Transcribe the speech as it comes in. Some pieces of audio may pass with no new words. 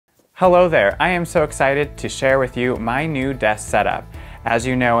Hello there, I am so excited to share with you my new desk setup. As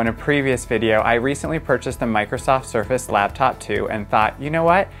you know, in a previous video, I recently purchased the Microsoft Surface Laptop 2 and thought, you know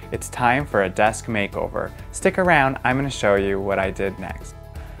what, it's time for a desk makeover. Stick around, I'm going to show you what I did next.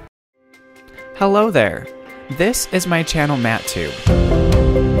 Hello there, this is my channel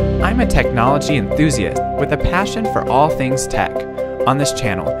MattTube. I'm a technology enthusiast with a passion for all things tech. On this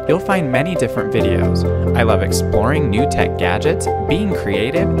channel, you'll find many different videos. I love exploring new tech gadgets, being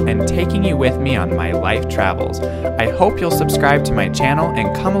creative, and taking you with me on my life travels. I hope you'll subscribe to my channel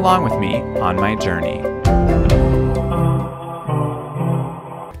and come along with me on my journey.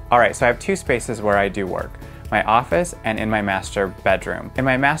 Alright, so I have two spaces where I do work. My office and in my master bedroom. In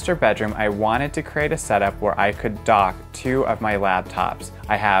my master bedroom, I wanted to create a setup where I could dock two of my laptops.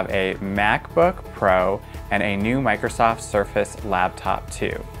 I have a MacBook Pro and a new Microsoft Surface Laptop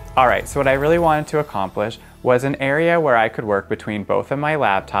 2. Alright, so what I really wanted to accomplish was an area where I could work between both of my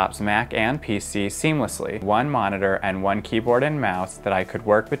laptops, Mac and PC, seamlessly. One monitor and one keyboard and mouse that I could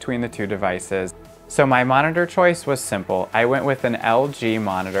work between the two devices. So my monitor choice was simple. I went with an LG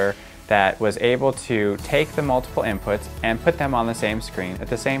monitor that was able to take the multiple inputs and put them on the same screen at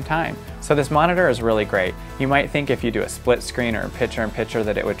the same time. So this monitor is really great. You might think if you do a split screen or a picture-in-picture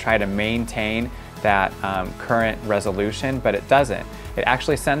that it would try to maintain that current resolution, but it doesn't. It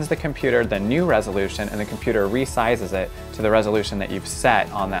actually sends the computer the new resolution and the computer resizes it to the resolution that you've set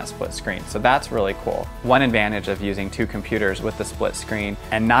on that split screen. So that's really cool. One advantage of using two computers with the split screen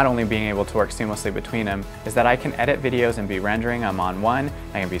and not only being able to work seamlessly between them is that I can edit videos and be rendering them on one,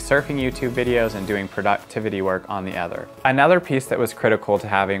 I can be surfing YouTube videos and doing productivity work on the other. Another piece that was critical to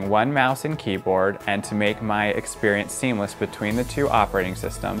having one mouse and keyboard and to make my experience seamless between the two operating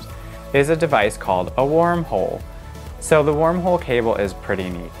systems is a device called a Wormhole. So the Wormhole Cable is pretty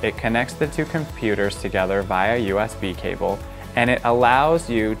neat. It connects the two computers together via USB cable, and it allows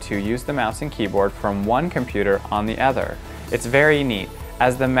you to use the mouse and keyboard from one computer on the other. It's very neat.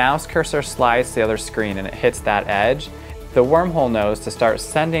 As the mouse cursor slides to the other screen and it hits that edge, the Wormhole knows to start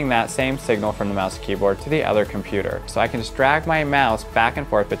sending that same signal from the mouse and keyboard to the other computer. So I can just drag my mouse back and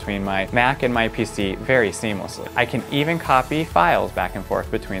forth between my Mac and my PC very seamlessly. I can even copy files back and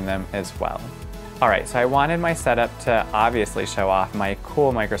forth between them as well. Alright, so I wanted my setup to obviously show off my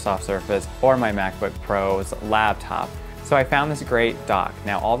cool Microsoft Surface or my MacBook Pro's laptop. So I found this great dock.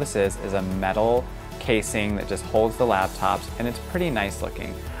 Now all this is a metal casing that just holds the laptops, and it's pretty nice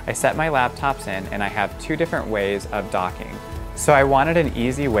looking. I set my laptops in and I have two different ways of docking. So I wanted an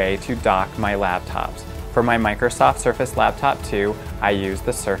easy way to dock my laptops. For my Microsoft Surface Laptop 2, I used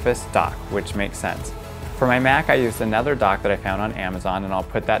the Surface dock, which makes sense. For my Mac, I used another dock that I found on Amazon, and I'll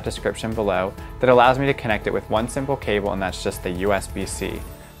put that description below, that allows me to connect it with one simple cable, and that's just the USB-C.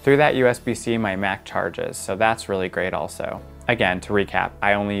 Through that USB-C, my Mac charges, so that's really great also. Again, to recap,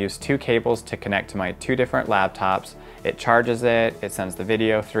 I only use two cables to connect to my two different laptops. It charges it, it sends the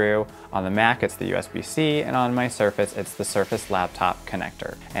video through. On the Mac, it's the USB-C, and on my Surface, it's the Surface Laptop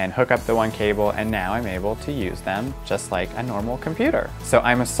connector. And hook up the one cable, and now I'm able to use them just like a normal computer. So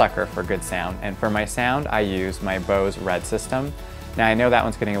I'm a sucker for good sound, and for my sound, I use my Bose Red system. Now I know that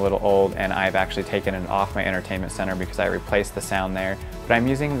one's getting a little old, and I've actually taken it off my entertainment center because I replaced the sound there, but I'm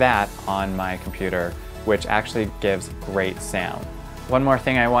using that on my computer, which actually gives great sound. One more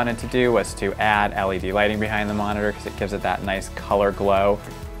thing I wanted to do was to add LED lighting behind the monitor because it gives it that nice color glow.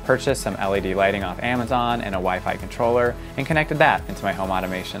 Purchased some LED lighting off Amazon and a Wi-Fi controller and connected that into my home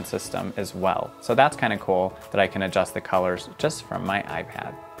automation system as well. So that's kind of cool that I can adjust the colors just from my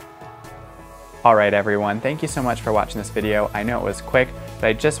iPad. Alright everyone, thank you so much for watching this video. I know it was quick, but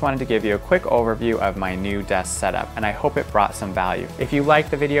I just wanted to give you a quick overview of my new desk setup, and I hope it brought some value. If you liked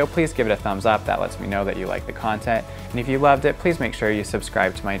the video, please give it a thumbs up. That lets me know that you like the content. And if you loved it, please make sure you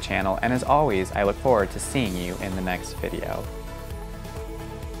subscribe to my channel. And as always, I look forward to seeing you in the next video.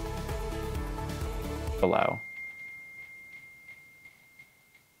 Below.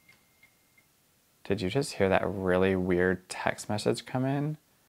 Did you just hear that really weird text message come in?